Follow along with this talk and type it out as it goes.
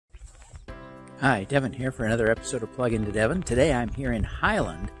Hi, Devin here for another episode of Plug Into Devin. Today I'm here in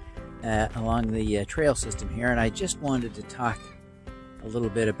Highland along the trail system here, and I just wanted to talk a little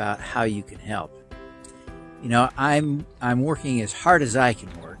bit about how you can help. You know, I'm working as hard as I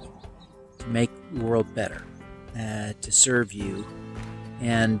can work to make the world better, to serve you,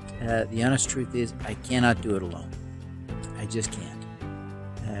 and the honest truth is I cannot do it alone. I just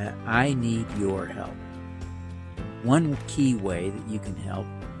can't. I need your help. One key way that you can help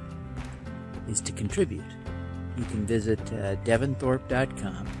is to contribute. You can visit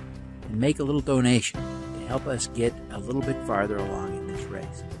devinthorpe.com and make a little donation to help us get a little bit farther along in this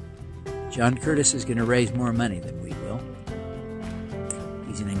race. John Curtis is going to raise more money than we will.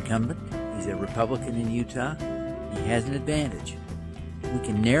 He's an incumbent. He's a Republican in Utah. He has an advantage. We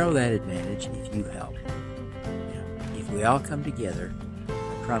can narrow that advantage if you help. Now, if we all come together,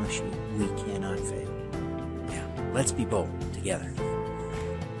 I promise you, we cannot fail. Now, let's be bold together.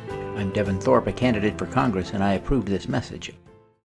 I'm Devin Thorpe, a candidate for Congress, and I approve this message.